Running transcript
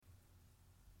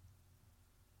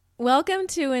Welcome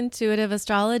to Intuitive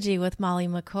Astrology with Molly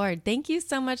McCord. Thank you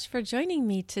so much for joining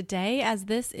me today, as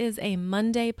this is a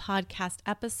Monday podcast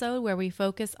episode where we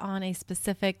focus on a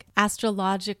specific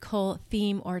astrological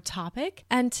theme or topic.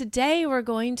 And today we're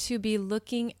going to be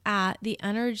looking at the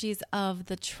energies of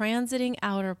the transiting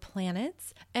outer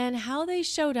planets and how they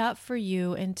showed up for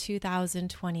you in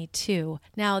 2022.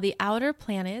 Now, the outer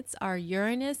planets are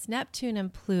Uranus, Neptune,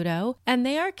 and Pluto, and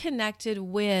they are connected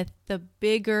with the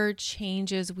bigger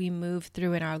changes we move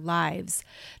through in our lives.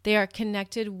 They are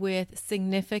connected with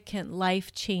significant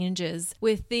life changes,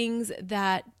 with things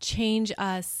that change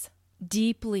us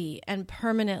deeply and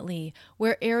permanently,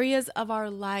 where areas of our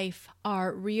life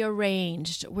are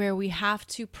rearranged, where we have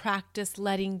to practice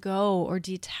letting go or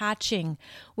detaching.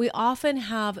 We often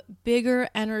have bigger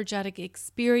energetic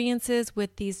experiences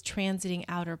with these transiting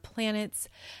outer planets,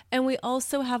 and we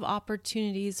also have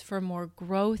opportunities for more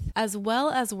growth as well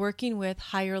as working with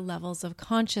higher levels of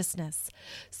consciousness.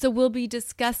 So we'll be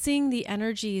discussing the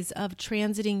energies of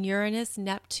transiting Uranus,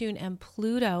 Neptune, and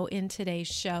Pluto in today's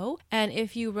show. And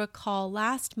if you recall,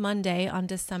 last Monday on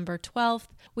December 12th,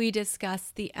 we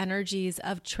discussed the energies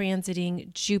of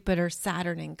transiting Jupiter,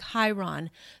 Saturn, and Chiron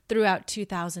throughout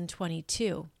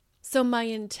 2022. So my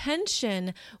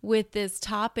intention with this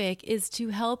topic is to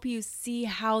help you see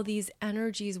how these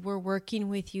energies were working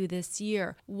with you this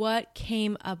year, what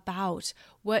came about,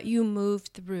 what you moved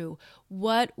through,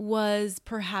 what was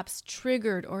perhaps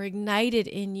triggered or ignited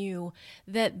in you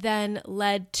that then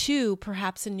led to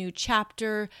perhaps a new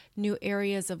chapter, new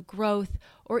areas of growth,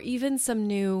 or even some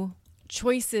new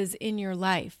choices in your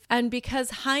life. And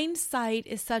because hindsight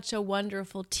is such a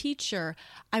wonderful teacher,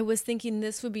 I was thinking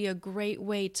this would be a great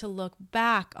way to look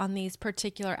back on these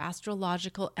particular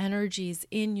astrological energies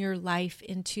in your life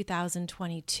in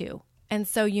 2022. And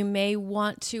so you may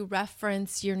want to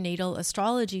reference your natal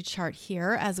astrology chart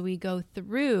here as we go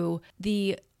through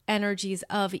the energies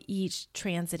of each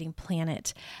transiting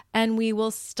planet. And we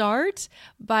will start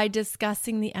by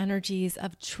discussing the energies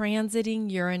of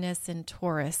transiting Uranus in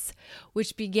Taurus,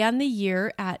 which began the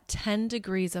year at 10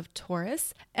 degrees of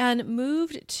Taurus and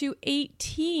moved to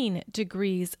 18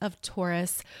 degrees of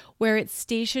Taurus, where it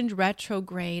stationed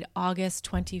retrograde August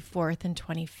 24th and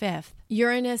 25th.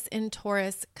 Uranus in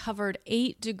Taurus covered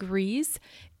 8 degrees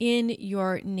in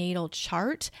your natal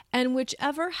chart, and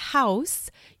whichever house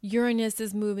Uranus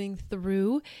is moving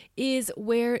through is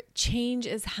where change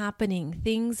is happening.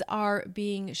 Things are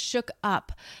being shook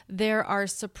up. There are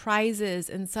surprises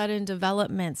and sudden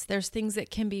developments. There's things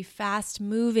that can be fast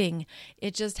moving.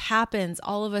 It just happens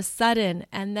all of a sudden,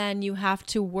 and then you have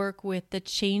to work with the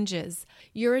changes.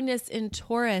 Uranus in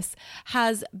Taurus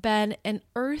has been an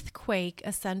earthquake,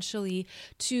 essentially,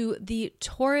 to the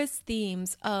Taurus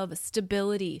themes of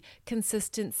stability,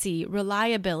 consistency,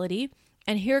 reliability.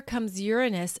 And here comes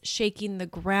Uranus shaking the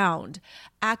ground,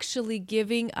 actually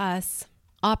giving us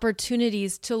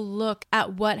opportunities to look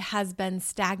at what has been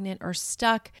stagnant or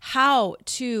stuck, how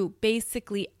to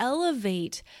basically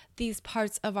elevate these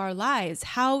parts of our lives,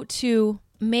 how to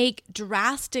make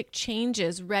drastic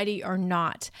changes, ready or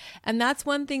not. And that's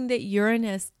one thing that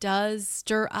Uranus does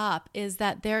stir up, is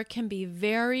that there can be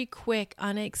very quick,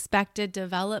 unexpected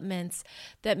developments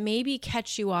that maybe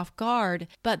catch you off guard.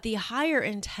 But the higher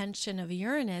intention of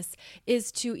Uranus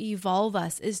is to evolve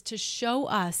us, is to show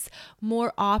us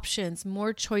more options,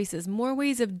 more choices, more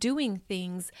ways of doing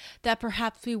things that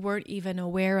perhaps we weren't even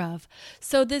aware of.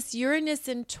 So this Uranus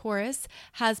in Taurus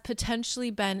has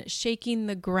potentially been shaking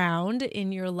the ground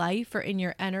in your life or in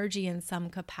your energy in some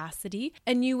capacity.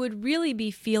 And you would really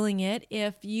be feeling it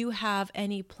if you have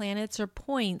any planets or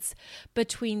points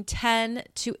between 10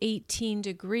 to 18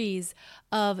 degrees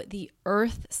of the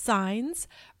earth signs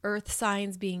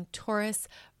being Taurus,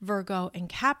 Virgo, and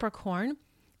Capricorn.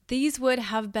 These would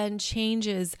have been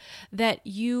changes that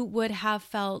you would have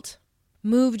felt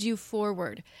moved you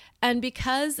forward. And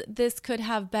because this could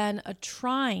have been a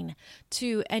trine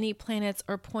to any planets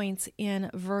or points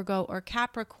in Virgo or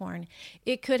Capricorn,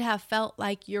 it could have felt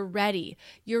like you're ready.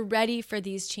 You're ready for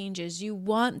these changes. You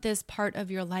want this part of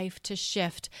your life to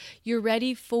shift. You're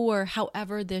ready for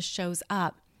however this shows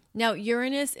up. Now,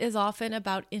 Uranus is often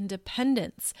about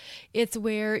independence. It's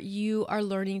where you are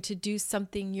learning to do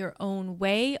something your own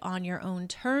way, on your own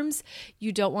terms.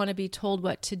 You don't want to be told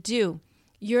what to do.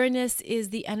 Uranus is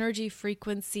the energy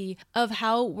frequency of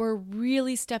how we're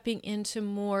really stepping into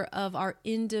more of our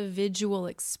individual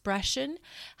expression,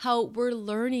 how we're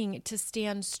learning to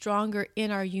stand stronger in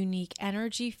our unique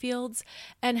energy fields,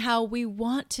 and how we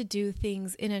want to do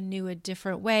things in a new, a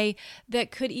different way that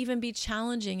could even be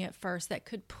challenging at first, that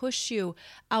could push you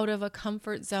out of a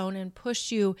comfort zone and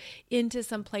push you into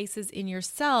some places in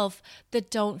yourself that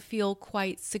don't feel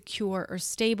quite secure or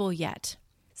stable yet.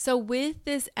 So with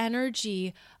this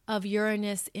energy of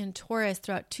Uranus in Taurus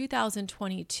throughout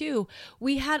 2022,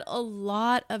 we had a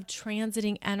lot of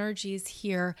transiting energies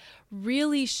here,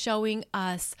 really showing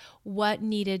us what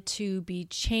needed to be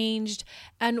changed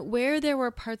and where there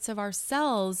were parts of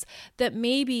ourselves that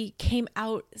maybe came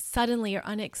out suddenly or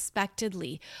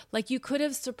unexpectedly. Like you could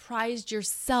have surprised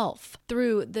yourself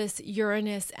through this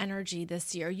Uranus energy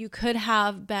this year. You could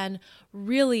have been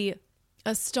really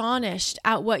astonished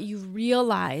at what you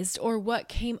realized or what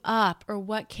came up or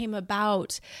what came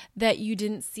about that you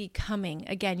didn't see coming.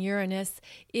 Again, Uranus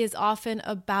is often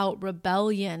about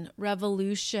rebellion,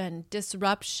 revolution,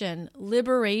 disruption,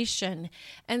 liberation.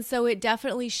 And so it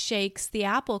definitely shakes the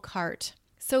apple cart.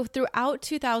 So throughout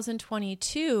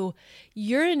 2022,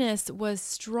 Uranus was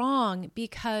strong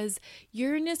because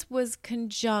Uranus was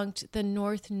conjunct the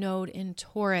North Node in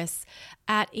Taurus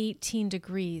at 18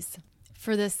 degrees.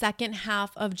 For the second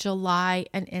half of July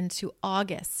and into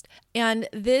August. And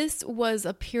this was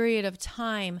a period of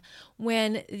time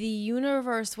when the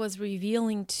universe was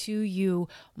revealing to you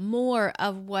more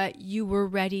of what you were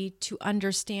ready to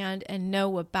understand and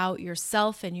know about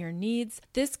yourself and your needs.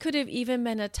 This could have even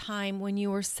been a time when you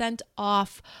were sent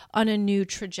off on a new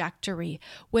trajectory,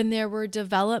 when there were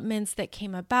developments that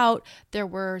came about, there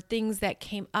were things that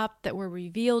came up that were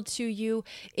revealed to you.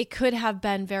 It could have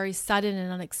been very sudden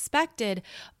and unexpected,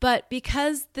 but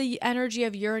because the energy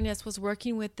of Uranus was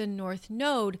working with the North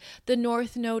Node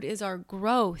is our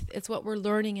growth. It's what we're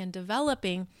learning and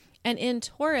developing. And in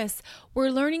Taurus, we're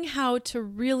learning how to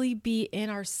really be in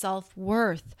our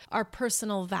self-worth, our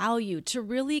personal value, to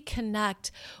really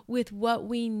connect with what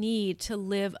we need to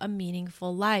live a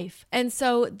meaningful life. And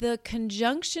so the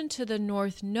conjunction to the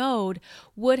North Node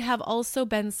would have also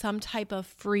been some type of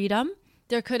freedom.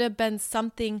 There could have been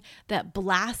something that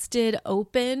blasted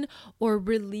open or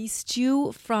released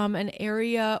you from an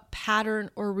area, pattern,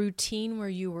 or routine where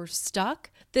you were stuck.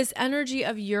 This energy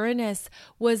of Uranus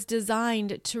was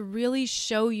designed to really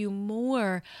show you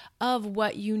more of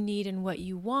what you need and what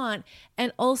you want,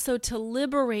 and also to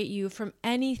liberate you from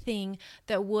anything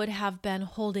that would have been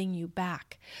holding you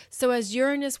back. So as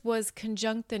Uranus was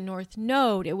conjunct the North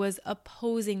Node, it was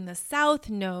opposing the South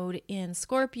Node in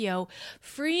Scorpio,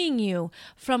 freeing you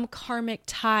from karmic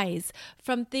ties,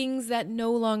 from things that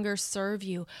no longer serve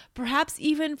you, perhaps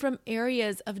even from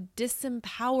areas of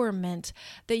disempowerment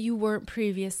that you weren't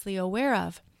previously aware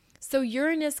of. So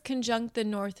Uranus conjunct the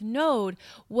North Node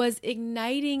was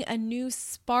igniting a new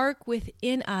spark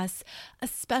within us,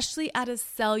 especially at a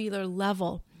cellular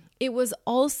level. It was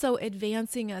also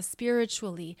advancing us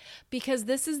spiritually because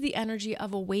this is the energy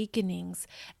of awakenings.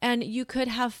 And you could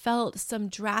have felt some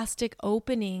drastic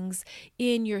openings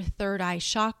in your third eye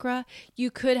chakra.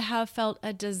 You could have felt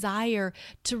a desire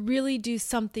to really do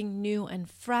something new and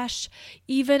fresh,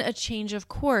 even a change of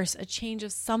course, a change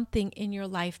of something in your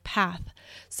life path.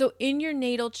 So in your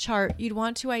natal chart, you'd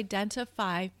want to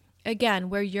identify again,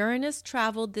 where Uranus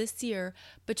traveled this year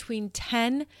between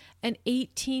 10 and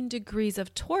 18 degrees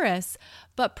of Taurus,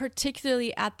 but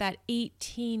particularly at that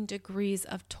 18 degrees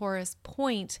of Taurus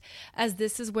point, as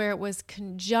this is where it was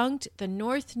conjunct the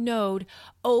North Node,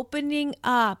 opening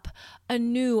up a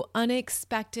new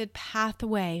unexpected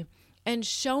pathway and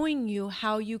showing you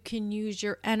how you can use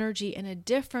your energy in a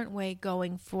different way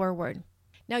going forward.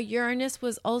 Now, Uranus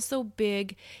was also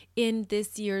big in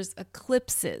this year's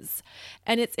eclipses.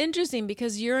 And it's interesting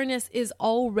because Uranus is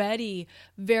already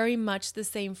very much the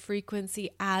same frequency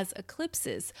as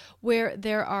eclipses, where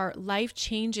there are life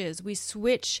changes. We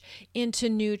switch into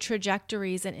new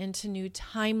trajectories and into new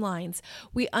timelines.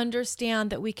 We understand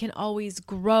that we can always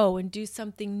grow and do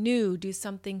something new, do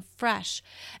something fresh.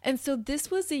 And so this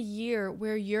was a year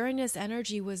where Uranus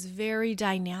energy was very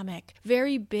dynamic,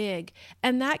 very big,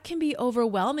 and that can be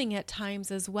overwhelming at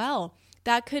times as well.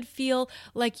 That could feel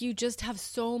like you just have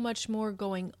so much more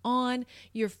going on.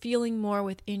 You're feeling more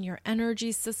within your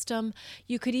energy system.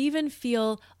 You could even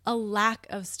feel a lack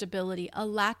of stability, a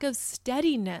lack of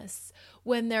steadiness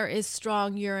when there is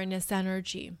strong Uranus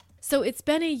energy. So it's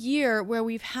been a year where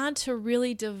we've had to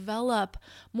really develop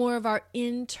more of our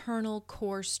internal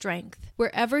core strength.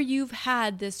 Wherever you've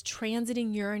had this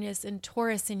transiting Uranus and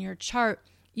Taurus in your chart,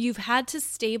 You've had to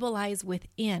stabilize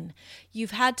within.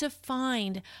 You've had to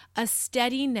find a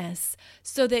steadiness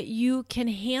so that you can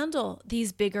handle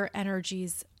these bigger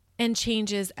energies and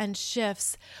changes and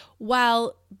shifts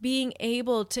while being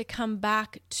able to come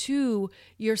back to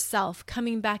yourself,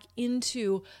 coming back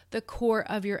into the core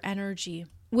of your energy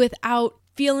without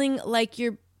feeling like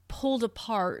you're pulled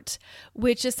apart,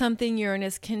 which is something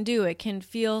Uranus can do. It can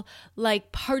feel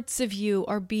like parts of you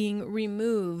are being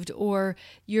removed or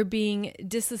you're being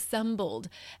disassembled.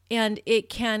 And it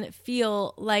can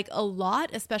feel like a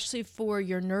lot, especially for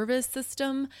your nervous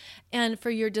system and for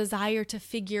your desire to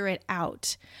figure it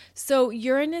out. So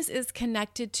Uranus is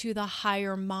connected to the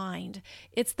higher mind.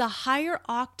 It's the higher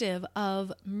octave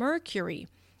of Mercury.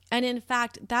 And in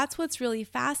fact, that's what's really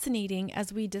fascinating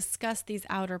as we discuss these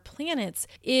outer planets,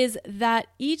 is that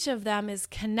each of them is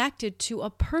connected to a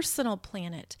personal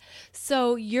planet.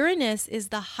 So Uranus is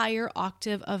the higher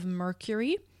octave of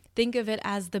Mercury. Think of it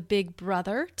as the big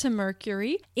brother to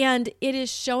Mercury. And it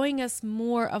is showing us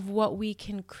more of what we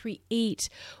can create,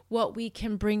 what we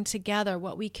can bring together,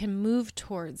 what we can move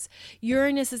towards.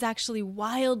 Uranus is actually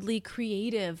wildly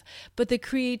creative, but the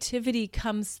creativity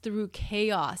comes through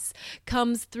chaos,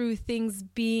 comes through things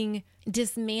being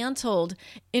dismantled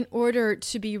in order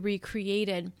to be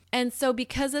recreated. And so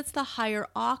because it's the higher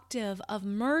octave of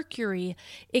Mercury,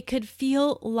 it could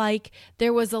feel like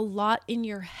there was a lot in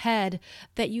your head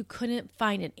that you couldn't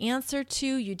find an answer to.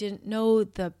 You didn't know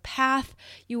the path.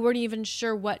 You weren't even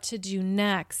sure what to do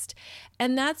next.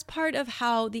 And that's part of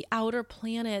how the outer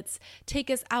planets take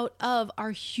us out of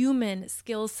our human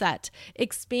skill set,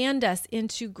 expand us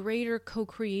into greater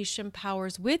co-creation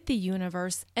powers with the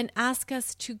universe, and ask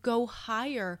us to go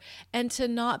higher and to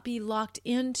not be locked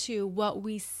into what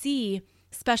we see,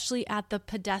 especially at the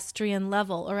pedestrian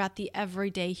level or at the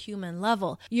everyday human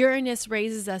level. Uranus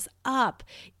raises us up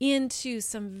into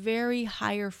some very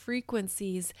higher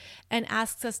frequencies and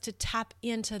asks us to tap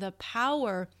into the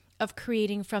power of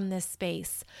creating from this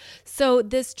space. So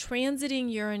this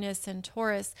transiting Uranus and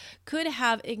Taurus could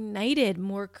have ignited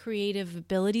more creative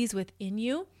abilities within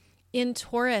you. In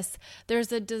Taurus,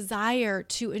 there's a desire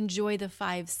to enjoy the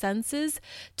five senses,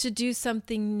 to do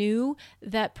something new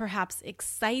that perhaps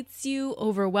excites you,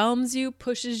 overwhelms you,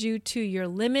 pushes you to your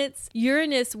limits.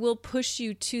 Uranus will push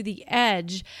you to the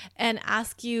edge and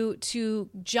ask you to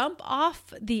jump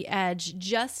off the edge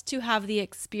just to have the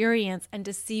experience and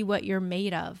to see what you're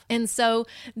made of. And so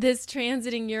this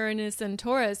transiting Uranus and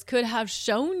Taurus could have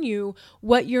shown you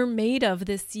what you're made of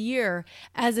this year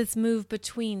as it's moved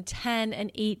between 10 and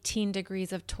 18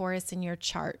 degrees of Taurus in your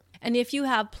chart. And if you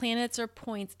have planets or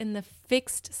points in the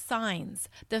fixed signs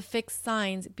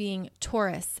being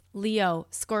Taurus, Leo,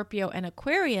 Scorpio, and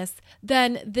Aquarius,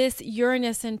 then this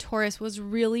Uranus and Taurus was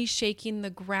really shaking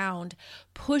the ground,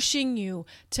 pushing you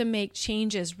to make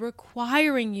changes,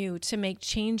 requiring you to make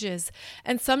changes.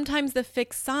 And sometimes the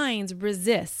fixed signs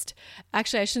resist.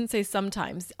 Actually, I shouldn't say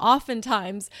sometimes.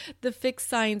 Oftentimes, the fixed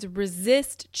signs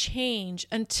resist change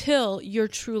until you're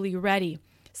truly ready.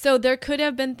 So there could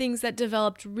have been things that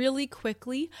developed really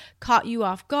quickly, caught you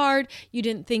off guard. You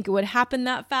didn't think it would happen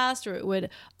that fast or it would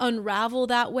unravel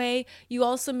that way. You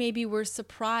also maybe were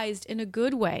surprised in a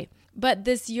good way. But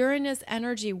this Uranus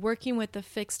energy working with the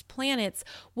fixed planets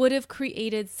would have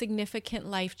created significant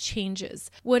life changes,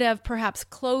 would have perhaps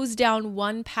closed down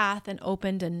one path and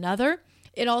opened another.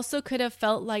 It also could have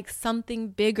felt like something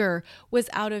bigger was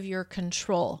out of your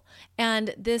control.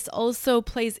 And this also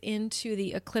plays into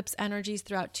the eclipse energies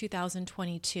throughout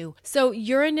 2022. So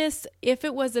Uranus, if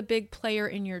it was a big player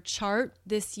in your chart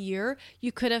this year,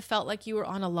 you could have felt like you were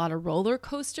on a lot of roller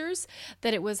coasters,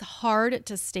 that it was hard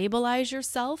to stabilize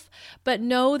yourself, but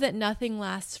know that nothing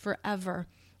lasts forever.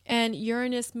 And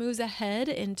Uranus moves ahead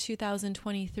in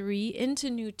 2023 into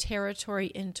new territory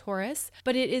in Taurus,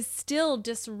 but it is still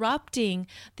disrupting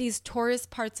these Taurus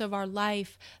parts of our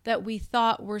life that we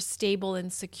thought were stable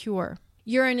and secure.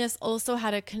 Uranus also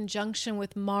had a conjunction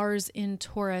with Mars in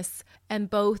Taurus, and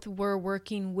both were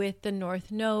working with the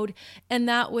North Node, and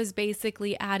that was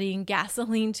basically adding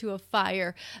gasoline to a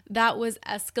fire. That was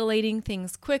escalating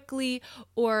things quickly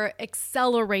or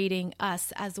accelerating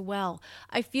us as well.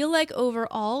 I feel like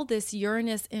overall, this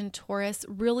Uranus in Taurus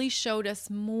really showed us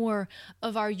more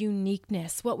of our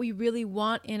uniqueness, what we really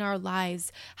want in our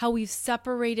lives, how we've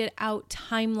separated out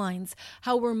timelines,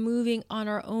 how we're moving on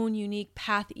our own unique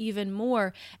path even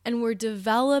more, and we're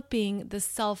developing the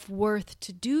self-worth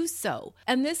to do so.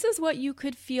 And this is what you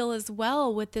could feel as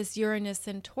well with this Uranus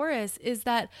and Taurus, is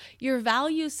that your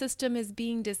value system is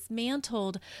being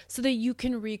dismantled so that you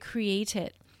can recreate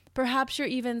it. Perhaps you're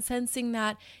even sensing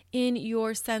that in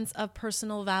your sense of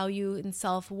personal value and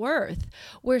self-worth,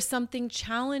 where something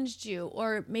challenged you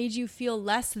or made you feel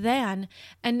less than,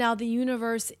 and now the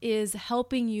universe is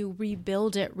helping you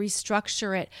rebuild it,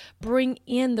 restructure it, bring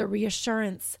in the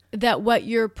reassurance that what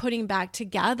you're putting back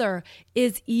together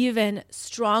is even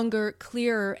stronger,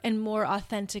 clearer, and more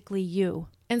authentically you.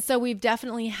 And so we've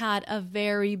definitely had a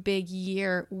very big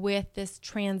year with this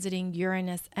transiting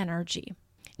Uranus energy.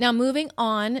 Now, moving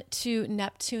on to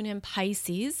Neptune in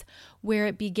Pisces, where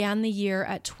it began the year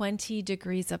at 20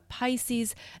 degrees of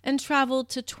Pisces and traveled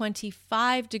to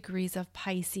 25 degrees of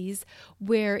Pisces,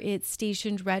 where it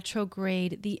stationed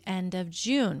retrograde the end of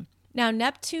June. Now,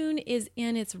 Neptune is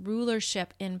in its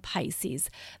rulership in Pisces.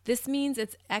 This means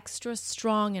it's extra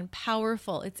strong and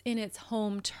powerful. It's in its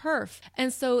home turf.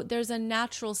 And so there's a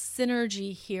natural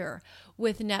synergy here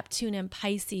with Neptune and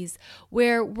Pisces,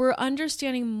 where we're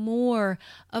understanding more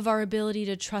of our ability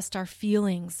to trust our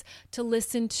feelings, to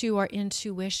listen to our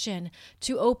intuition,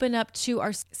 to open up to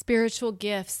our spiritual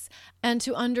gifts, and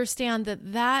to understand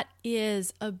that that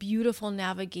is a beautiful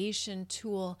navigation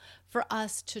tool for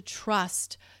us to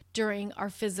trust during our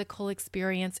physical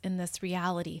experience in this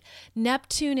reality.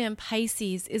 Neptune in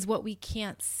Pisces is what we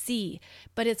can't see,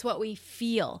 but it's what we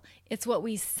feel. It's what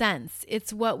we sense.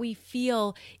 It's what we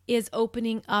feel is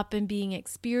opening up and being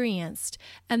experienced.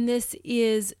 And this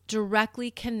is directly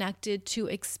connected to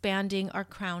expanding our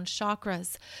crown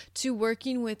chakras, to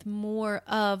working with more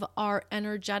of our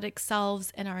energetic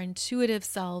selves and our intuitive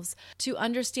selves, to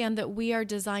understand that we are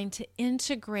designed to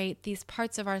integrate these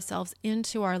parts of ourselves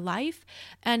into our life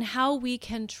and how we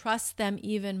can trust them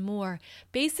even more.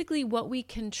 Basically, what we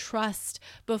can trust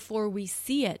before we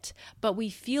see it, but we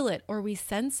feel it or we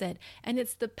sense it. And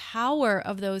it's the power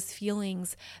of those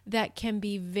feelings that can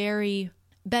be very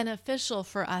beneficial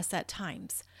for us at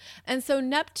times. And so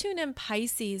Neptune in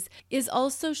Pisces is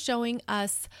also showing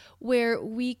us where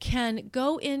we can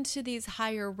go into these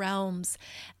higher realms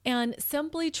and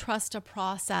simply trust a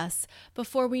process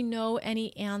before we know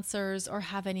any answers or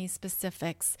have any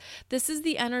specifics. This is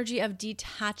the energy of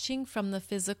detaching from the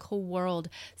physical world,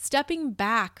 stepping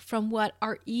back from what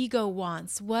our ego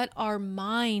wants, what our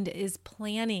mind is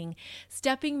planning,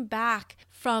 stepping back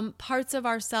from parts of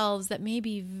ourselves that may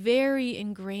be very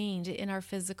ingrained in our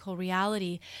physical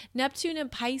reality. Neptune in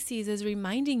Pisces is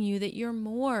reminding you that you're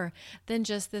more than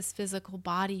just this physical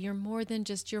body. You're more than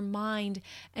just your mind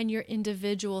and your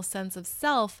individual sense of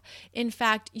self. In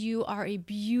fact, you are a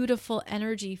beautiful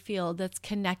energy field that's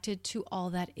connected to all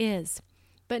that is.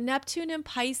 But Neptune in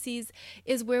Pisces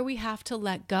is where we have to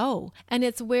let go, and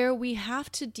it's where we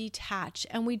have to detach,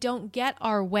 and we don't get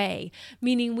our way,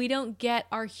 meaning we don't get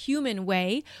our human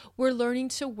way. We're learning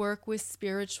to work with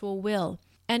spiritual will.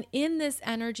 And in this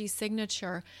energy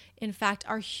signature, in fact,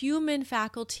 our human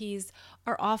faculties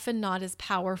are often not as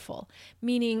powerful,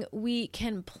 meaning we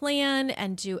can plan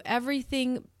and do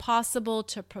everything possible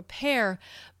to prepare,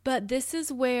 but this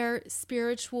is where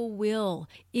spiritual will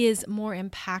is more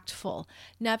impactful.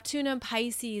 Neptune and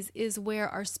Pisces is where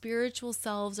our spiritual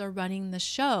selves are running the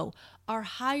show. Our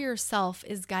higher self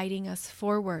is guiding us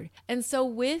forward. And so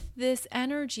with this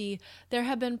energy, there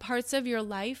have been parts of your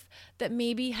life that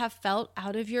maybe have felt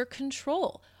out of your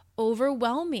control,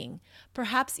 overwhelming,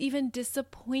 perhaps even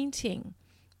disappointing,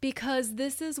 because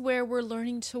this is where we're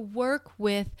learning to work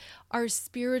with our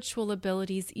spiritual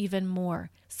abilities even more.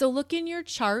 So look in your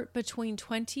chart between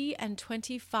 20 and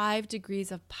 25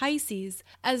 degrees of Pisces,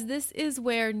 as this is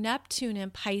where Neptune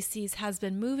in Pisces has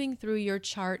been moving through your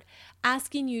chart,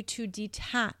 asking you to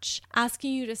detach,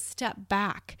 asking you to step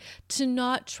back, to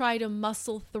not try to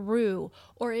muscle through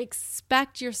or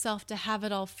expect yourself to have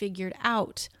it all figured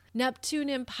out. Neptune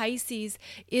in Pisces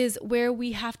is where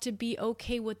we have to be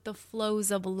okay with the flows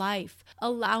of life,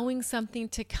 allowing something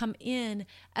to come in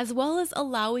as well as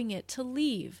allowing it to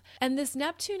leave. And this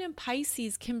Neptune in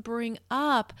Pisces can bring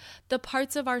up the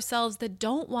parts of ourselves that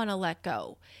don't want to let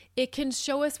go. It can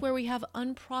show us where we have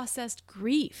unprocessed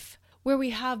grief, where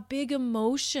we have big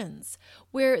emotions,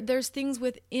 where there's things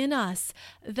within us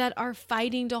that are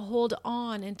fighting to hold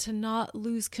on and to not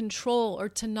lose control or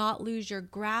to not lose your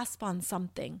grasp on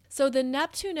something. So the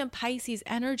Neptune and Pisces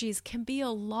energies can be a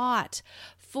lot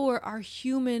for our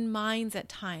human minds at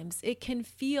times. It can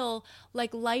feel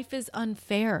like life is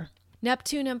unfair,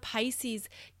 Neptune and Pisces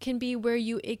can be where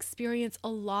you experience a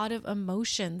lot of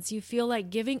emotions. You feel like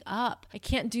giving up. I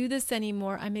can't do this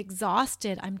anymore. I'm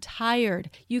exhausted. I'm tired.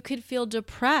 You could feel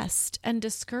depressed and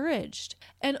discouraged.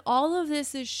 And all of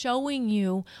this is showing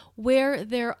you where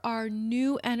there are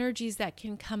new energies that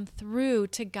can come through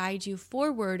to guide you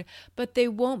forward, but they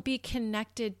won't be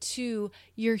connected to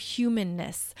your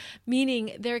humanness,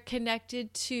 meaning they're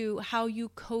connected to how you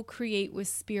co-create with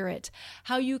spirit,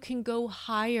 how you can go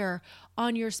higher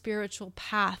on your spiritual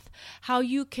path, how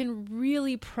you can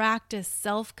really practice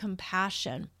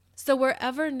self-compassion. So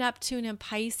wherever Neptune and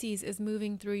Pisces is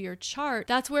moving through your chart,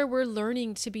 that's where we're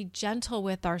learning to be gentle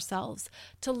with ourselves,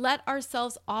 to let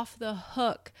ourselves off the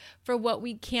hook for what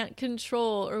we can't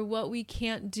control or what we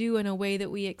can't do in a way that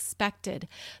we expected.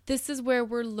 This is where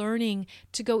we're learning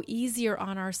to go easier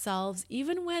on ourselves,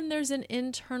 even when there's an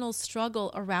internal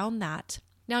struggle around that.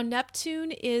 Now,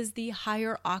 Neptune is the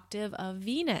higher octave of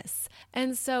Venus,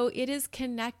 and so it is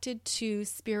connected to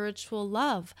spiritual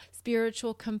love,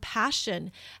 spiritual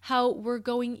compassion, how we're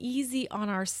going easy on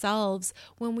ourselves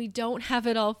when we don't have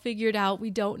it all figured out,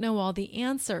 we don't know all the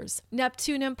answers.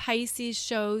 Neptune and Pisces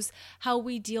shows how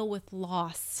we deal with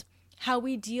loss, how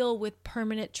we deal with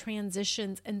permanent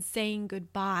transitions and saying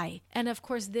goodbye. And of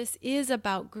course, this is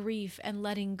about grief and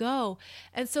letting go.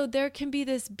 And so there can be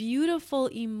this beautiful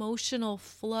emotional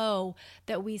flow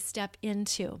that we step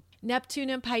into. Neptune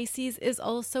and Pisces is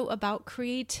also about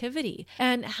creativity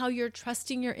and how you're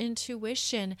trusting your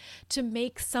intuition to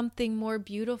make something more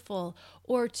beautiful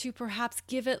or to perhaps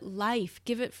give it life,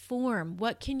 give it form.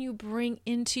 What can you bring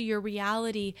into your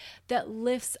reality that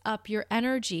lifts up your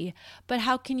energy? But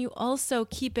how can you also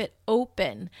keep it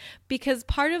open? Because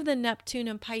part of the Neptune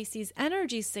and Pisces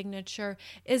energy signature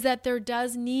is that there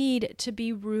does need to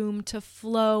be room to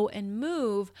flow and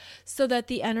move so that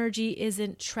the energy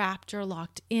isn't trapped or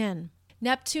locked in.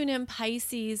 Neptune and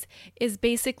Pisces is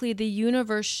basically the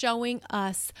universe showing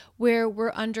us where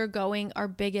we're undergoing our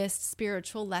biggest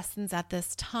spiritual lessons at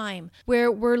this time,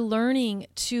 where we're learning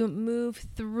to move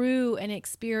through an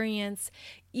experience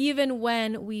even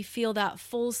when we feel that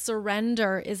full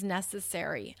surrender is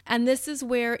necessary. And this is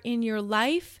where in your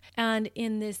life and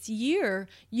in this year,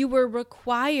 you were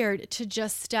required to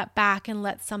just step back and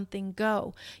let something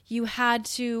go. You had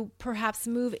to perhaps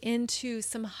move into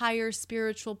some higher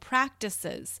spiritual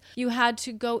practices. You had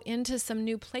to go into some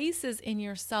new places in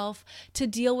yourself to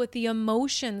deal with the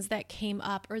emotions that came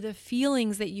up or the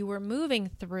feelings that you were moving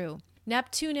through.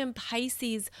 Neptune and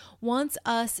Pisces wants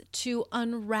us to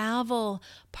unravel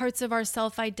parts of our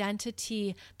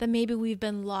self-identity that maybe we've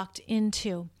been locked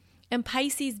into. And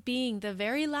Pisces, being the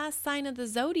very last sign of the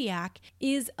zodiac,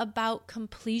 is about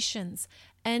completions,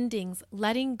 endings,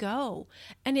 letting go.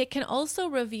 And it can also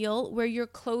reveal where you're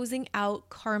closing out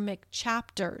karmic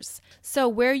chapters. So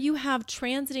where you have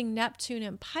transiting Neptune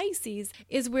and Pisces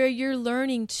is where you're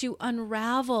learning to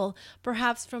unravel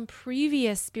perhaps from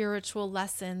previous spiritual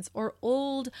lessons or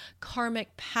old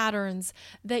karmic patterns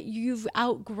that you've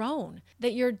outgrown,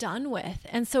 that you're done with.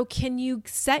 And so can you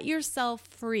set yourself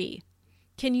free?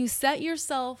 Can you set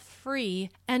yourself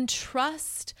free and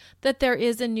trust that there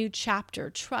is a new chapter?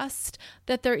 Trust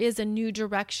that there is a new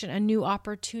direction, a new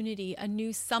opportunity, a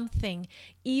new something,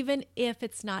 even if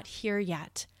it's not here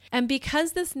yet. And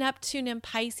because this Neptune and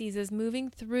Pisces is moving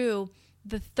through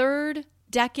the third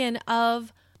decan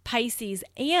of Pisces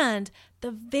and the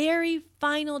very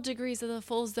final degrees of the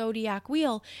full zodiac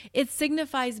wheel, it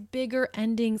signifies bigger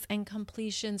endings and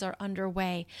completions are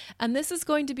underway. And this is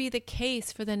going to be the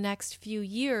case for the next few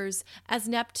years as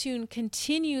Neptune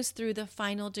continues through the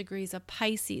final degrees of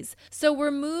Pisces. So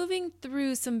we're moving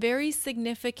through some very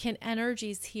significant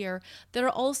energies here that are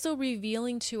also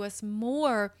revealing to us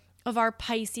more of our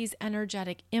Pisces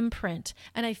energetic imprint.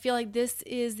 And I feel like this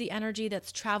is the energy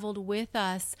that's traveled with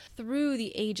us through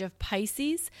the age of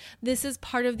Pisces. This is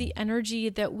part of the energy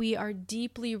that we are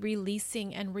deeply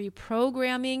releasing and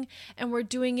reprogramming, and we're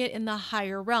doing it in the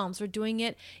higher realms. We're doing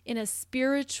it in a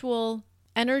spiritual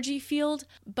energy field,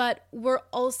 but we're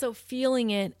also feeling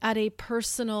it at a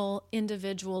personal,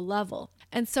 individual level.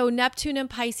 And so Neptune and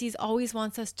Pisces always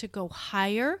wants us to go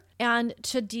higher and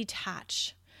to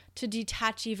detach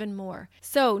even more.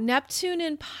 So Neptune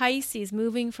and Pisces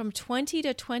moving from 20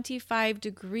 to 25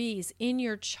 degrees in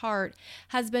your chart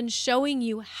has been showing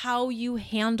you how you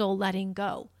handle letting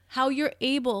go, how you're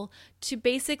able to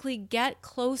basically get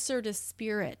closer to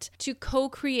spirit, to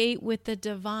co-create with the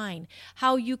divine,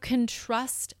 how you can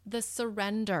trust the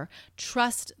surrender,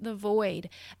 trust the void.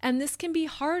 And this can be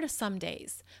hard some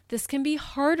days. This can be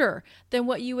harder than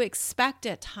what you expect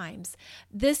at times.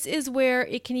 This is where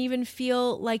it can even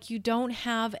feel like you don't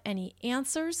have any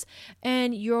answers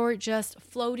and you're just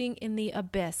floating in the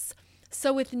abyss.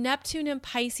 So with Neptune and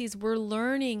Pisces, we're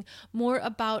learning more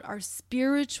about our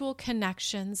spiritual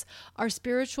connections, our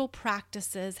spiritual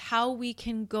practices, how we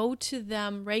can go to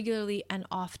them regularly and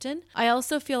often. I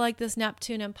also feel like this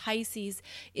Neptune and Pisces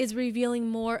is revealing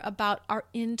more about our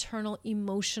internal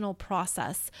emotional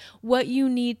process, what you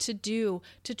need to do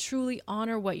to truly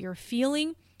honor what you're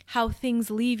feeling, how things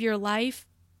leave your life,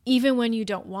 even when you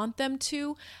don't want them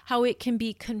to, how it can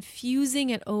be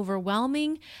confusing and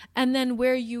overwhelming, and then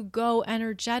where you go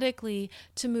energetically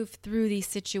to move through these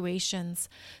situations.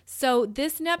 So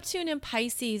this Neptune in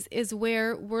Pisces is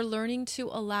where we're learning to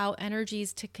allow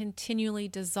energies to continually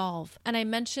dissolve. And I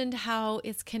mentioned how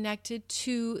it's connected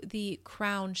to the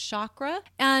crown chakra,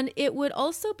 and it would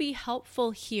also be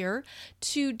helpful here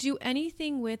to do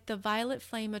anything with the violet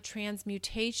flame of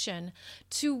transmutation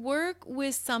to work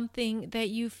with something that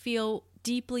you feel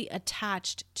deeply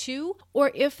attached to,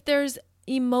 or if there's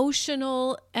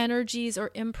emotional energies or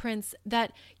imprints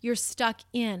that you're stuck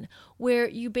in, where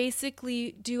you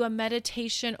basically do a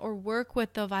meditation or work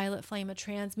with the violet flame of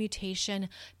transmutation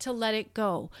to let it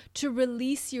go, to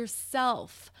release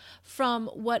yourself from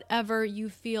whatever you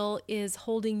feel is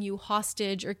holding you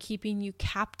hostage or keeping you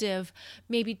captive,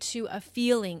 maybe to a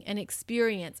feeling, an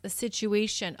experience, a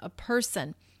situation, a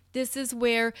person. This is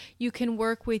where you can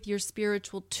work with your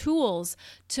spiritual tools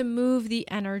to move the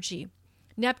energy.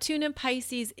 Neptune in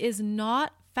Pisces is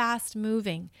not fast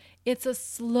moving. It's a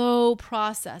slow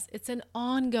process. It's an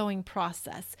ongoing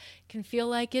process. It can feel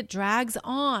like it drags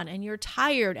on and you're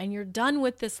tired and you're done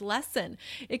with this lesson.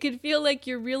 It can feel like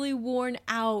you're really worn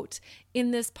out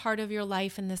in this part of your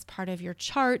life, in this part of your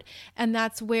chart. And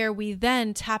that's where we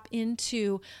then tap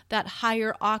into that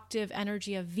higher octave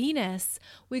energy of Venus.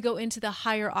 We go into the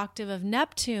higher octave of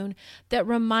Neptune that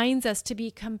reminds us to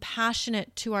be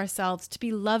compassionate to ourselves, to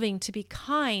be loving, to be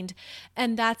kind.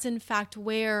 And that's in fact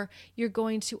where you're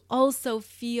going to also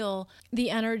feel the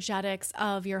energetics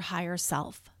of your higher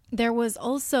self. There was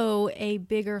also a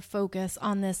bigger focus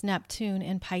on this Neptune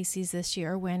in Pisces this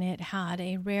year when it had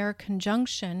a rare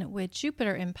conjunction with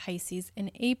Jupiter in Pisces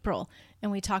in April.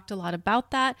 And we talked a lot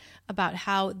about that, about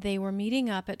how they were meeting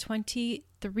up at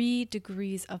 23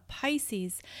 degrees of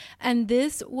Pisces. And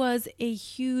this was a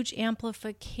huge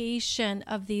amplification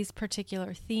of these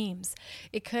particular themes.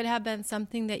 It could have been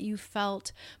something that you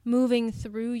felt moving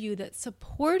through you that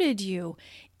supported you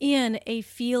in a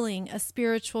feeling, a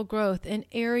spiritual growth, an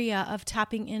area of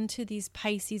tapping into these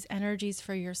Pisces energies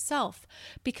for yourself.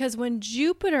 Because when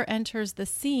Jupiter enters the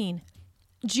scene,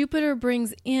 Jupiter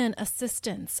brings in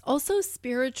assistance, also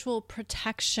spiritual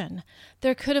protection.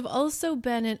 There could have also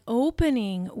been an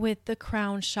opening with the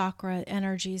crown chakra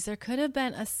energies. There could have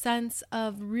been a sense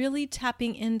of really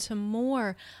tapping into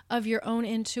more of your own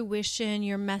intuition,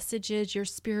 your messages, your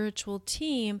spiritual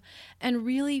team, and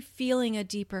really feeling a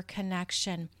deeper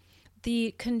connection.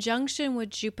 The conjunction with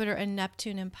Jupiter and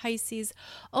Neptune in Pisces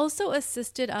also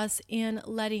assisted us in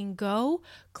letting go,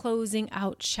 closing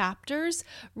out chapters,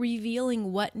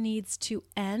 revealing what needs to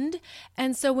end.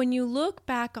 And so when you look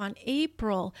back on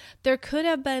April, there could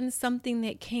have been something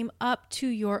that came up to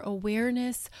your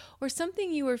awareness or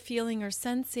something you were feeling or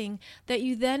sensing that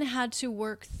you then had to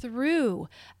work through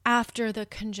after the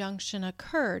conjunction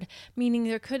occurred, meaning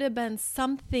there could have been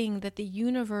something that the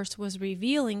universe was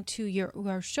revealing to you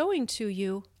or showing to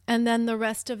you. And then the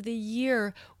rest of the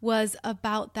year was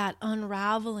about that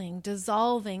unraveling,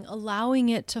 dissolving, allowing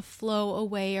it to flow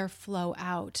away or flow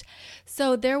out.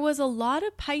 So there was a lot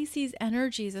of Pisces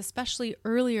energies, especially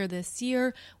earlier this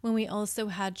year when we also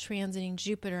had transiting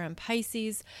Jupiter and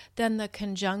Pisces, then the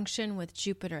conjunction with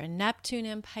Jupiter and Neptune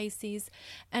in Pisces.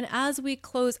 And as we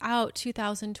close out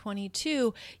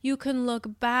 2022, you can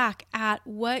look back at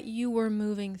what you were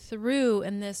moving through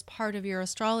in this part of your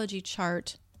astrology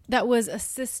chart that was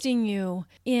assisting you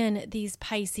in these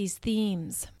Pisces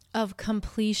themes of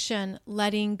completion,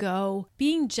 letting go,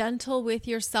 being gentle with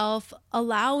yourself,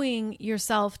 allowing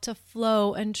yourself to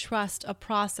flow and trust a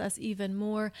process even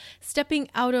more, stepping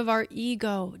out of our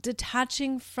ego,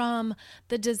 detaching from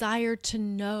the desire to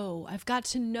know. I've got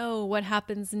to know what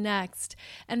happens next.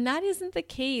 And that isn't the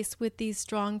case with these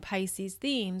strong Pisces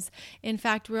themes. In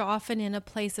fact, we're often in a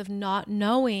place of not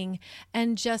knowing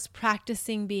and just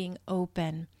practicing being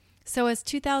open. So as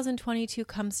 2022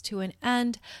 comes to an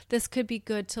end, this could be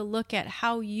good to look at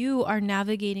how you are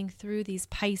navigating through these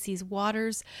Pisces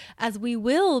waters, as we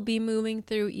will be moving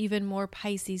through even more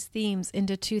Pisces themes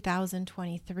into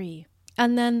 2023.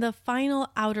 And then the final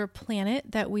outer planet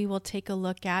that we will take a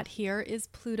look at here is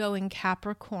Pluto in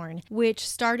Capricorn, which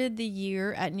started the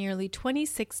year at nearly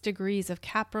 26 degrees of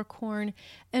Capricorn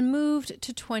and moved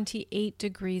to 28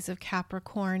 degrees of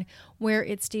Capricorn, where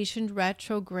it stationed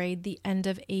retrograde the end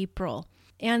of April.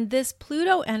 And this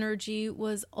Pluto energy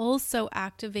was also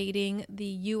activating the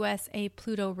USA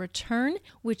Pluto return,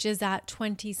 which is at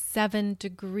 27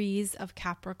 degrees of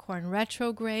Capricorn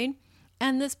retrograde.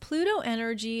 And this Pluto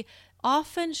energy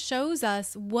often shows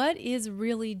us what is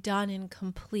really done and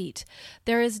complete.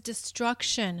 There is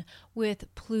destruction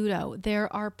with Pluto.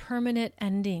 There are permanent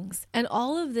endings. And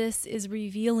all of this is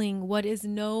revealing what is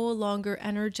no longer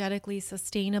energetically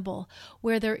sustainable,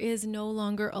 where there is no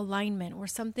longer alignment, where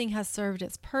something has served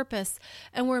its purpose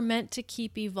and we're meant to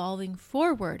keep evolving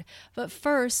forward. But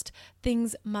first,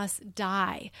 things must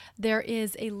die. There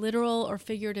is a literal or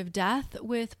figurative death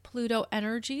with Pluto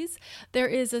energies. There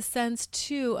is a sense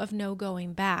too of no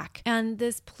going back. And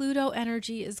this Pluto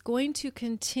energy is going to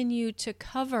continue to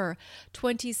cover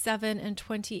 27 and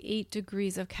 28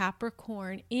 degrees of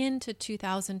Capricorn into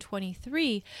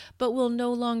 2023, but will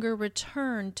no longer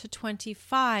return to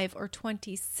 25 or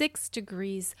 26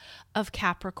 degrees of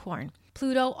Capricorn.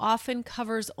 Pluto often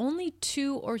covers only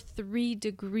 2 or 3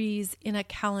 degrees in a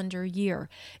calendar year.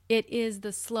 It is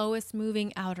the slowest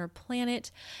moving outer planet,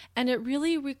 and it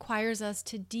really requires us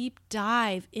to deep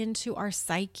dive into our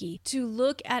psyche, to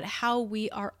look at how we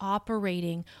are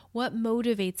operating, what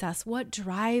motivates us, what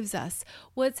drives us,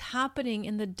 what's happening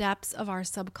in the depths of our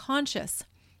subconscious.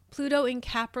 Pluto in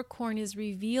Capricorn is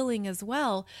revealing as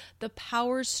well the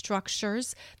power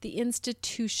structures, the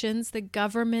institutions, the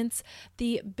governments,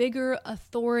 the bigger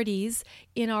authorities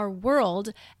in our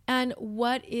world, and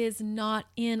what is not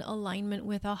in alignment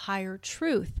with a higher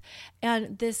truth.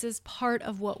 And this is part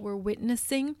of what we're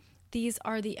witnessing. These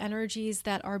are the energies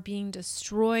that are being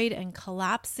destroyed and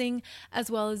collapsing, as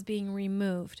well as being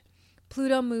removed.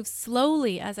 Pluto moves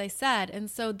slowly, as I said, and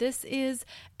so this is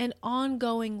an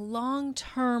ongoing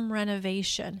long-term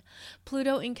renovation.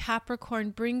 Pluto in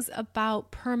Capricorn brings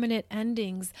about permanent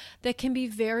endings that can be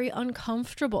very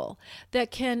uncomfortable,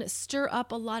 that can stir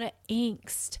up a lot of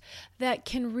angst, that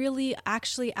can really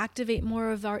actually activate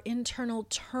more of our internal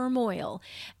turmoil,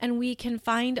 and we can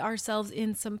find ourselves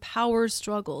in some power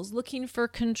struggles, looking for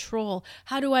control.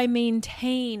 How do I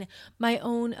maintain my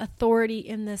own authority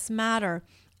in this matter?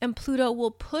 And Pluto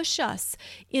will push us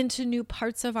into new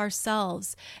parts of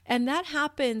ourselves. And that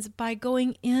happens by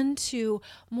going into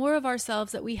more of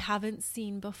ourselves that we haven't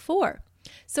seen before.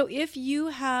 So if you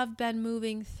have been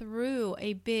moving through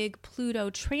a big Pluto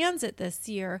transit this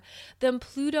year, then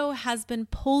Pluto has been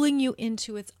pulling you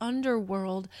into its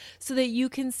underworld so that you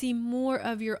can see more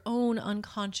of your own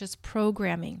unconscious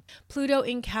programming. Pluto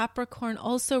in Capricorn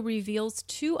also reveals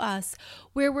to us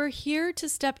where we're here to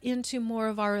step into more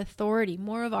of our authority,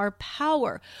 more of our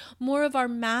power, more of our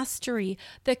mastery.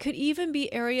 That could even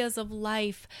be areas of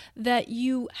life that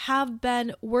you have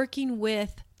been working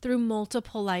with through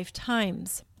multiple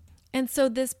lifetimes. And so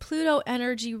this Pluto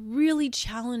energy really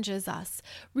challenges us,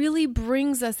 really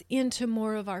brings us into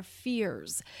more of our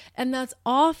fears. And that's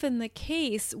often the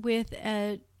case with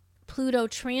a Pluto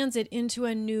transit into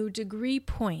a new degree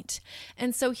point.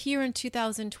 And so here in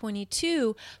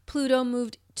 2022, Pluto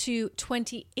moved to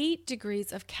 28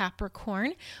 degrees of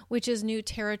Capricorn, which is new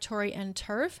territory and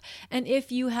turf. And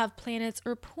if you have planets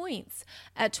or points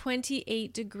at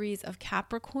 28 degrees of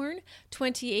Capricorn,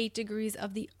 28 degrees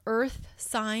of the earth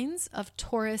signs of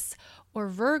Taurus or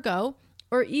Virgo,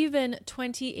 or even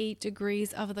 28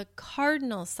 degrees of the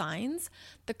cardinal signs,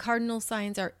 the cardinal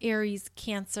signs are Aries,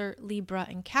 Cancer, Libra,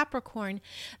 and Capricorn,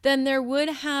 then there would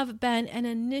have been an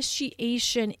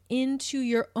initiation into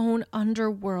your own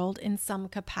underworld in some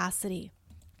capacity.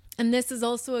 And this is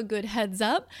also a good heads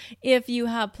up if you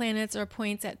have planets or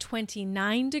points at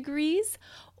 29 degrees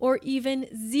or even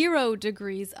 0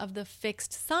 degrees of the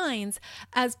fixed signs,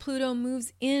 as Pluto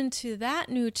moves into that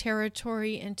new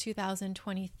territory in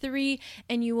 2023,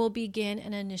 and you will begin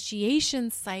an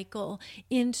initiation cycle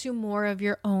into more of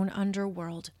your own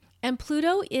underworld. And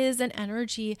Pluto is an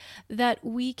energy that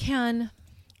we can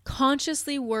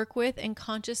consciously work with and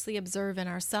consciously observe in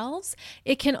ourselves.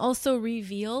 It can also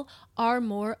reveal our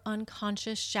more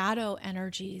unconscious shadow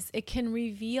energies. It can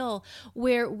reveal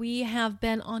where we have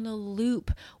been on a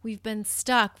loop, we've been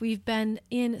stuck, we've been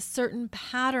in certain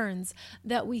patterns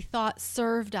that we thought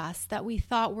served us, that we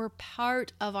thought were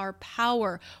part of our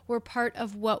power, were part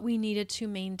of what we needed to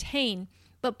maintain.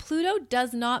 But Pluto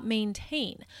does not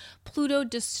maintain. Pluto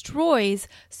destroys,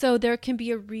 so there can be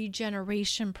a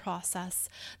regeneration process.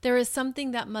 There is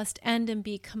something that must end and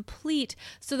be complete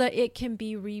so that it can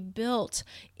be rebuilt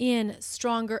in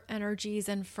stronger energies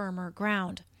and firmer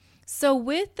ground. So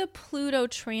with the Pluto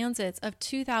transits of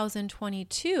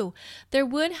 2022, there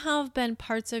would have been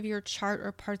parts of your chart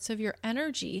or parts of your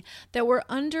energy that were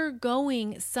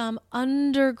undergoing some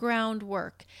underground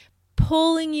work,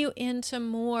 pulling you into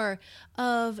more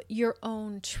of your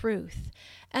own truth.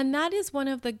 And that is one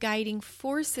of the guiding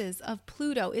forces of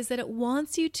Pluto, is that it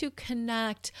wants you to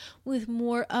connect with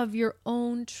more of your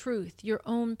own truth, your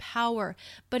own power.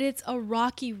 But it's a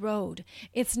rocky road.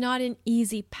 It's not an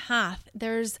easy path.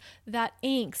 There's that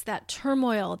angst, that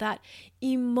turmoil, that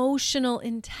emotional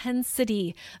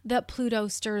intensity that Pluto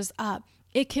stirs up.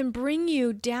 It can bring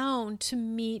you down to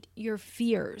meet your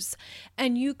fears,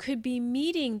 and you could be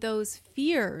meeting those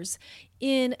fears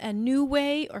in a new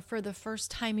way or for the first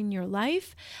time in your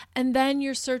life. And then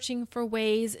you're searching for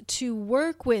ways to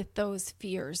work with those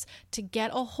fears, to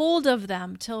get a hold of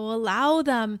them, to allow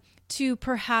them to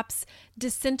perhaps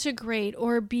disintegrate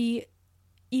or be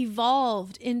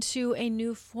evolved into a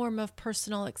new form of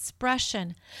personal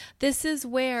expression. This is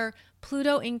where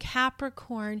Pluto in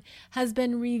Capricorn has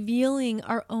been revealing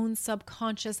our own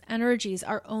subconscious energies,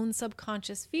 our own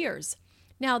subconscious fears.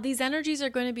 Now, these energies are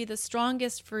going to be the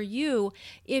strongest for you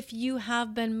if you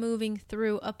have been moving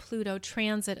through a Pluto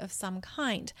transit of some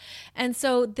kind. And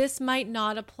so this might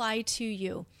not apply to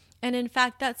you. And in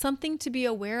fact, that's something to be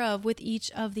aware of with each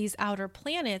of these outer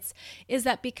planets, is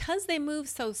that because they move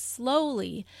so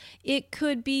slowly, it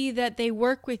could be that they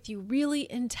work with you really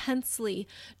intensely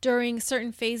during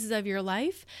certain phases of your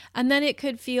life. And then it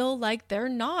could feel like they're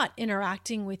not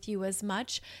interacting with you as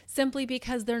much, simply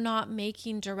because they're not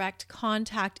making direct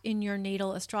contact in your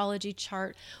natal astrology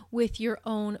chart with your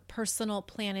own personal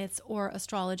planets or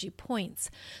astrology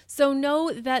points. So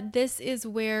know that this is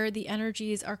where the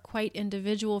energies are quite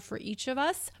individual for each of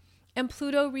us. And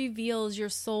Pluto reveals your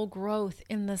soul growth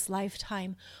in this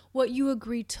lifetime, what you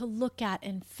agreed to look at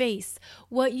and face,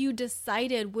 what you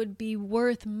decided would be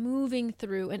worth moving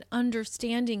through and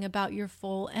understanding about your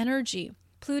full energy.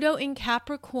 Pluto in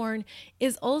Capricorn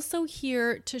is also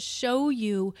here to show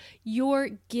you your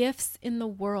gifts in the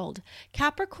world.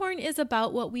 Capricorn is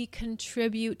about what we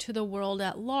contribute to the world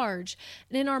at large.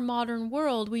 And in our modern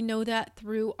world, we know that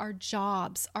through our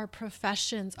jobs, our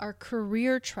professions, our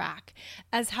career track,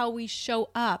 as how we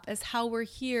show up, as how we're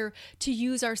here to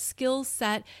use our skill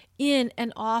set in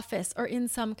an office or in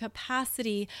some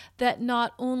capacity that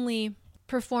not only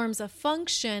performs a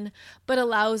function, but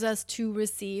allows us to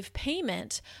receive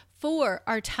payment for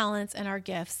our talents and our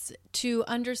gifts, to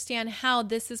understand how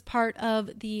this is part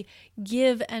of the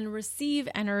give and receive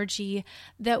energy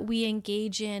that we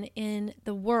engage in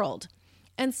the world.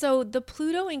 And so the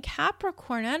Pluto and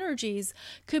Capricorn energies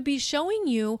could be showing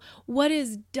you what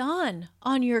is done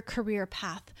on your career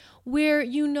path, where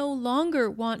you no longer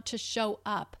want to show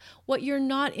up, what you're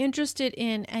not interested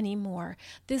in anymore.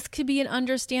 This could be an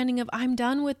understanding of, I'm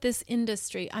done with this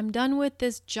industry. I'm done with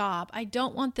this job. I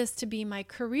don't want this to be my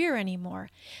career anymore.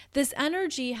 This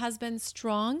energy has been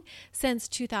strong since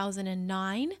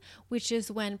 2009, which is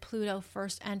when Pluto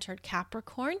first entered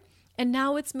Capricorn. And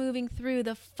now it's moving through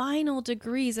the final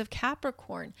degrees of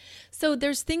Capricorn. So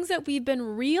there's things that we've been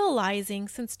realizing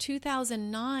since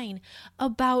 2009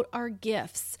 about our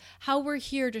gifts, how we're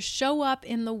here to show up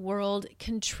in the world,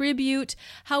 contribute,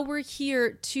 how we're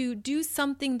here to do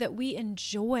something that we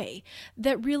enjoy,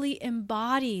 that really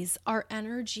embodies our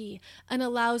energy and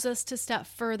allows us to step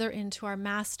further into our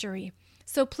mastery.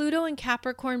 So Pluto in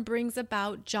Capricorn brings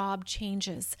about job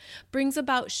changes, brings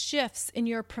about shifts in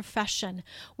your profession,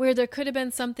 where there could have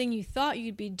been something you thought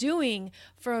you'd be doing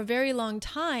for a very long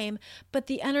time, but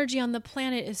the energy on the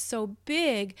planet is so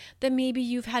big that maybe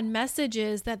you've had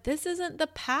messages that this isn't the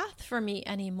path for me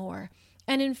anymore.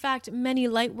 And in fact, many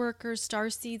light workers,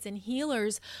 starseeds, and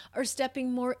healers are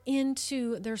stepping more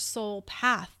into their soul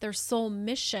path, their soul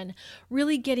mission,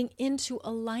 really getting into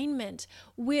alignment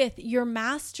with your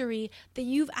mastery that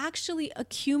you've actually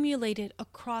accumulated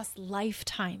across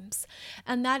lifetimes.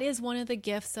 And that is one of the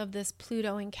gifts of this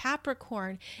Pluto in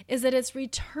Capricorn, is that it's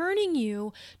returning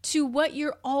you to what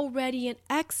you're already an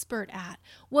expert at,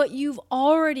 what you've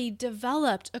already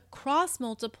developed across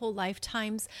multiple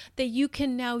lifetimes that you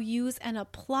can now use and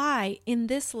apply in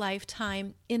this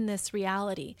lifetime, in this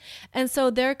reality. And so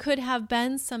there could have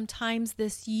been some times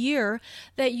this year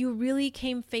that you really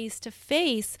came face to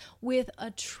face with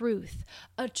a truth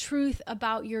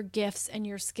about your gifts and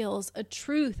your skills, a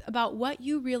truth about what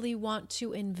you really want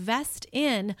to invest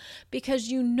in, because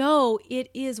you know it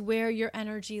is where your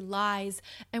energy lies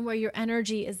and where your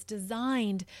energy is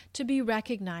designed to be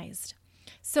recognized.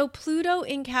 So Pluto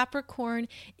in Capricorn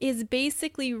is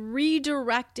basically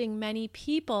redirecting many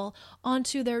people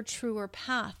onto their truer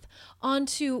path,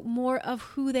 onto more of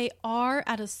who they are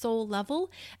at a soul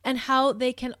level and how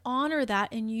they can honor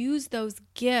that and use those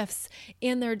gifts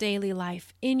in their daily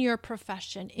life, in your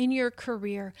profession, in your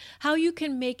career, how you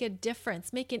can make a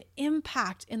difference, make an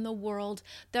impact in the world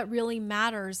that really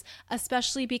matters,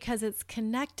 especially because it's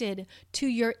connected to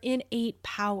your innate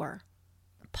power.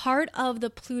 Part of the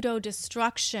Pluto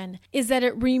destruction is that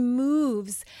it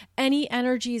removes any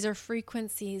energies or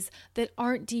frequencies that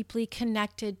aren't deeply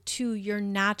connected to your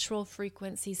natural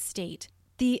frequency state.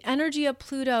 The energy of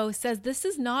Pluto says this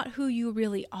is not who you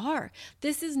really are.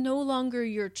 This is no longer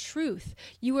your truth.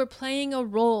 You were playing a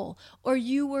role, or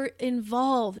you were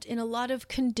involved in a lot of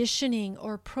conditioning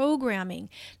or programming.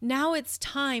 Now it's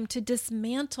time to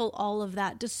dismantle all of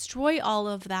that, destroy all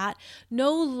of that.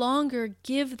 No longer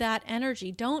give that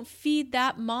energy. Don't feed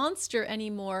that monster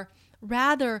anymore.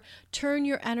 Rather, turn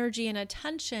your energy and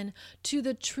attention to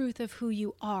the truth of who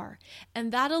you are.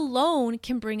 And that alone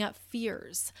can bring up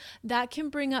fears. That can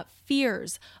bring up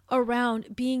fears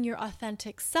around being your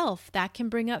authentic self. That can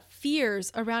bring up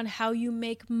fears around how you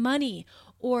make money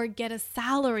or get a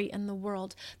salary in the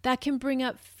world. That can bring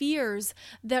up fears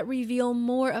that reveal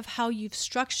more of how you've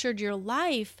structured your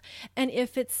life and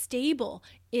if it's stable.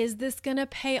 Is this going to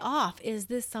pay off? Is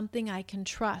this something I can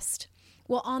trust?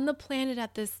 Well, on the planet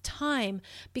at this time,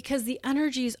 because the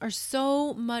energies are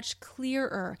so much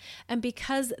clearer and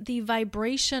because the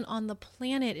vibration on the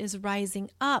planet is rising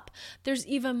up, there's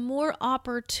even more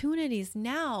opportunities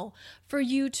now for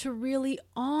you to really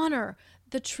honor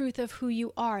the truth of who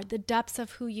you are, the depths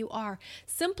of who you are.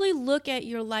 Simply look at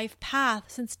your life path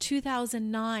since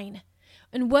 2009.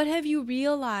 And what have you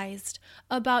realized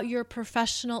about your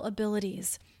professional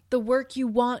abilities? The work you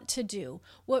want to do,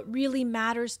 what really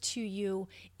matters to you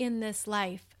in this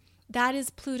life. That is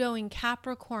Pluto in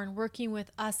Capricorn working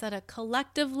with us at a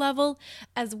collective level,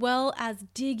 as well as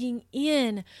digging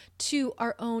in to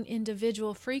our own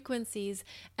individual frequencies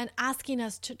and asking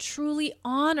us to truly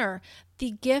honor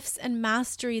the gifts and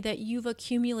mastery that you've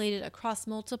accumulated across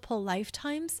multiple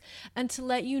lifetimes, and to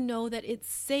let you know that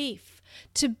it's safe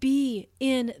to be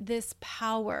in this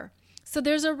power. So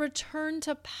there's a return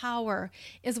to power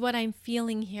is what I'm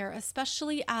feeling here,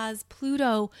 especially as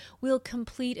Pluto will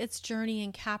complete its journey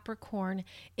in Capricorn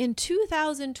in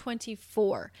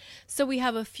 2024. So we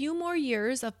have a few more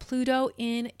years of Pluto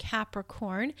in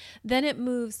Capricorn. Then it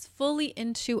moves fully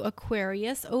into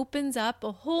Aquarius, opens up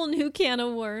a whole new can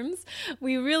of worms.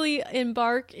 We really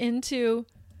embark into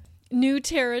new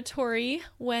territory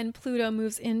when Pluto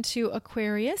moves into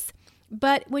Aquarius.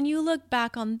 But when you look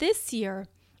back on this year,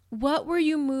 what were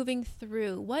you moving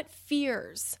through? What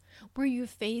fears were you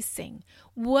facing?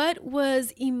 What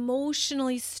was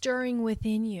emotionally stirring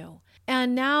within you?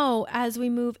 And now, as we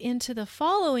move into the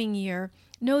following year,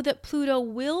 know that Pluto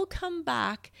will come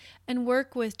back and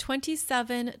work with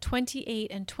 27,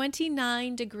 28, and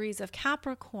 29 degrees of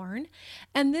Capricorn.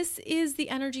 And this is the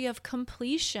energy of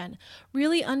completion,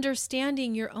 really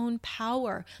understanding your own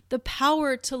power, the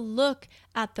power to look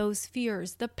at those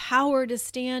fears, the power to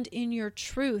stand in your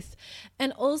truth,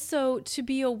 and also to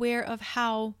be aware of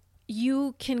how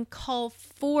you can call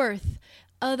forth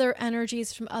other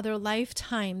energies from other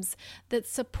lifetimes that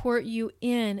support you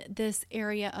in this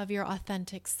area of your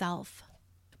authentic self.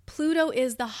 Pluto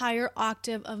is the higher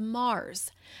octave of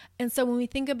Mars. And so when we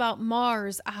think about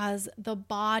Mars as the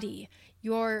body,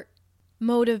 your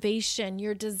motivation,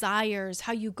 your desires,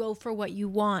 how you go for what you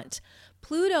want,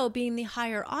 Pluto being the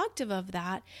higher octave of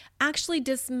that actually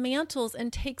dismantles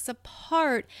and takes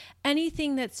apart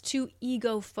anything that's too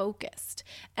ego-focused,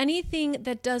 anything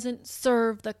that doesn't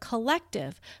serve the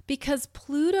collective, because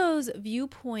Pluto's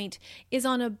viewpoint is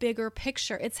on a bigger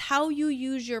picture. It's how you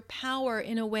use your power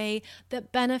in a way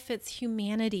that benefits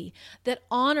humanity, that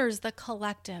honors the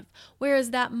collective,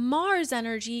 whereas that Mars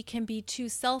energy can be too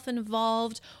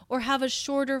self-involved or have a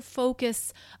shorter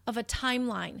focus of a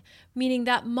timeline, meaning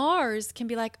that Mars can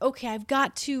be like, okay, I've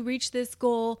got to reach this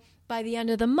goal by the end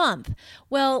of the month.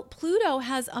 Well, Pluto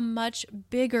has a much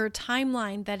bigger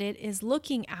timeline that it is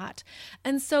looking at.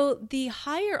 And so the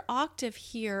higher octave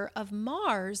here of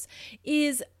Mars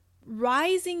is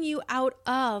rising you out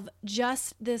of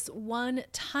just this one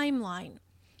timeline.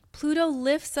 Pluto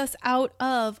lifts us out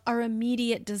of our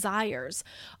immediate desires,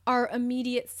 our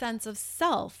immediate sense of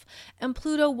self. And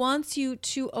Pluto wants you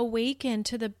to awaken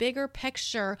to the bigger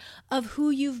picture of who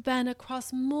you've been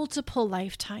across multiple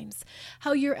lifetimes,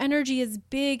 how your energy is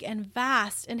big and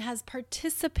vast and has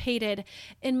participated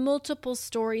in multiple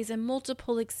stories and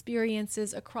multiple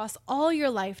experiences across all your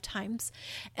lifetimes.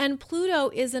 And Pluto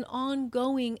is an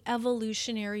ongoing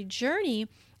evolutionary journey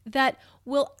that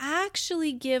will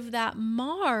actually give that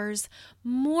Mars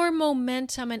more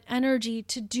momentum and energy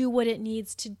to do what it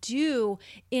needs to do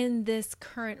in this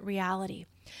current reality.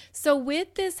 So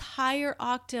with this higher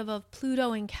octave of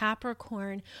Pluto in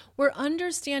Capricorn, we're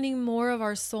understanding more of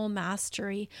our soul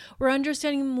mastery. We're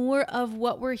understanding more of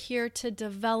what we're here to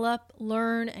develop,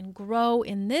 learn, and grow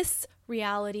in this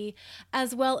reality,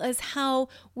 as well as how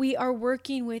we are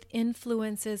working with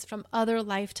influences from other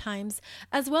lifetimes,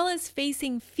 as well as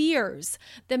facing fears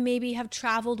that maybe have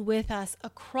traveled with us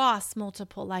across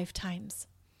multiple lifetimes.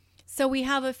 So we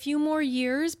have a few more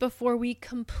years before we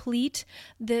complete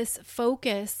this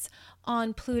focus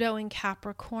on Pluto in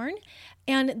Capricorn.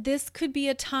 And this could be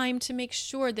a time to make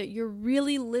sure that you're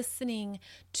really listening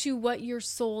to what your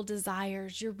soul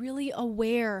desires. You're really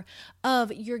aware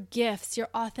of your gifts, your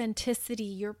authenticity,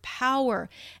 your power,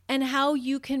 and how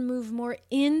you can move more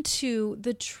into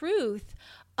the truth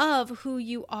of who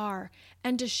you are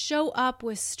and to show up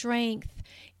with strength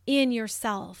in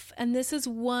yourself. And this is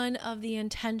one of the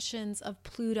intentions of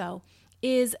Pluto,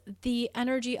 is the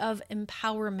energy of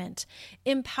empowerment.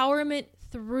 Empowerment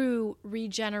through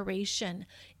regeneration,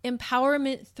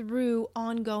 empowerment through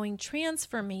ongoing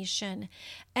transformation,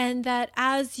 and that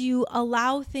as you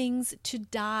allow things to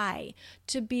die,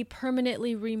 to be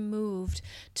permanently removed,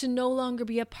 to no longer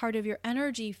be a part of your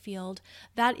energy field,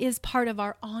 that is part of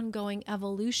our ongoing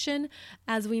evolution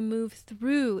as we move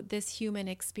through this human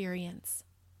experience.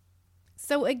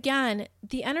 So again,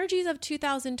 the energies of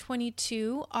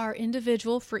 2022 are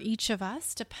individual for each of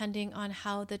us, depending on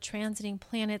how the transiting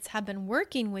planets have been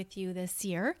working with you this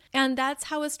year. And that's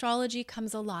how astrology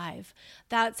comes alive.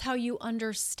 That's how you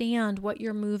understand what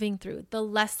you're moving through. The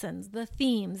lessons, the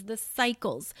themes, the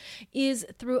cycles is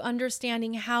through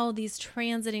understanding how these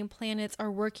transiting planets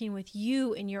are working with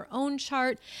you in your own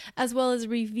chart, as well as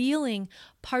revealing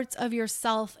parts of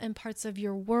yourself and parts of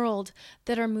your world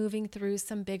that are moving through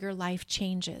some bigger life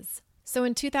changes. So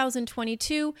in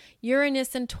 2022,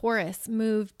 Uranus and Taurus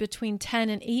moved between 10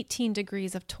 and 18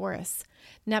 degrees of Taurus.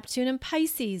 Neptune and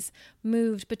Pisces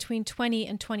moved between 20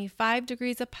 and 25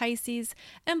 degrees of Pisces,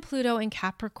 and Pluto and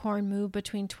Capricorn moved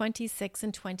between 26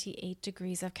 and 28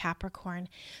 degrees of Capricorn.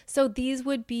 So these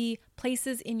would be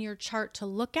places in your chart to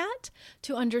look at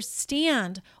to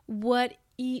understand what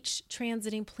each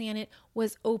transiting planet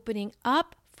was opening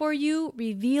up for you,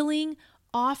 revealing,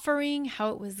 offering, how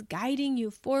it was guiding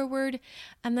you forward.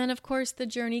 And then, of course, the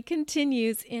journey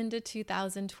continues into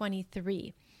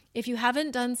 2023. If you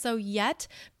haven't done so yet,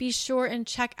 be sure and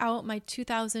check out my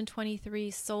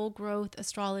 2023 Soul Growth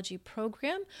Astrology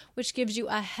program, which gives you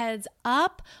a heads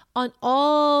up on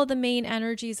all the main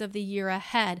energies of the year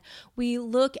ahead. We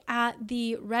look at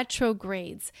the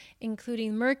retrogrades,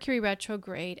 including Mercury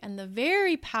retrograde and the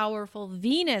very powerful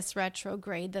Venus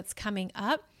retrograde that's coming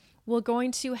up. We're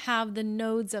going to have the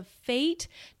nodes of fate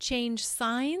change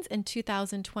signs in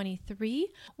 2023.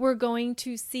 We're going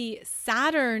to see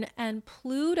Saturn and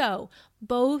Pluto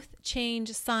both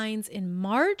change signs in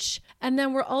March. And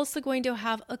then we're also going to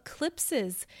have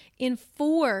eclipses in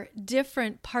 4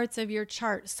 different parts of your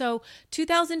chart. So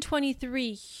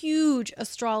 2023, huge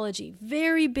astrology,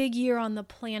 very big year on the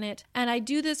planet. And I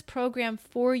do this program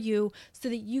for you so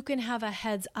that you can have a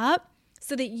heads up,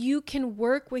 so that you can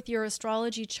work with your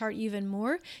astrology chart even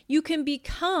more. You can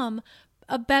become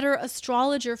a better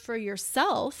astrologer for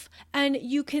yourself, and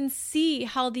you can see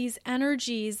how these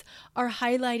energies are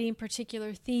highlighting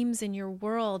particular themes in your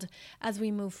world as we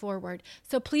move forward.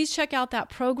 So please check out that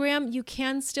program. You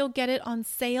can still get it on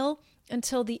sale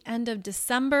until the end of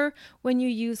December when you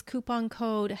use coupon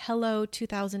code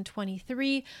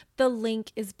HELLO2023. The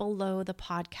link is below the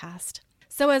podcast.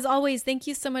 So as always, thank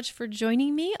you so much for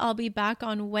joining me. I'll be back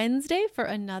on Wednesday for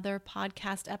another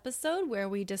podcast episode where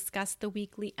we discuss the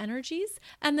weekly energies.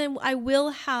 And then I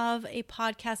will have a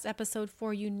podcast episode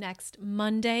for you next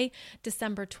Monday,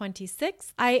 December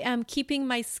 26th. I am keeping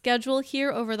my schedule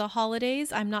here over the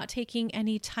holidays. I'm not taking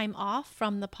any time off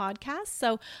from the podcast,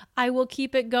 so I will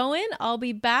keep it going. I'll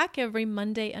be back every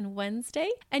Monday and Wednesday.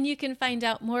 And you can find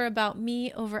out more about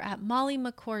me over at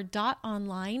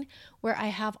mollymccord.online, where I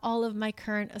have all of my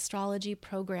current astrology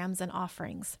programs and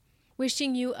offerings.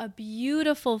 Wishing you a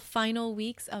beautiful final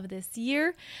weeks of this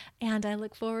year, and I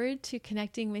look forward to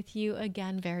connecting with you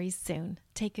again very soon.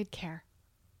 Take good care.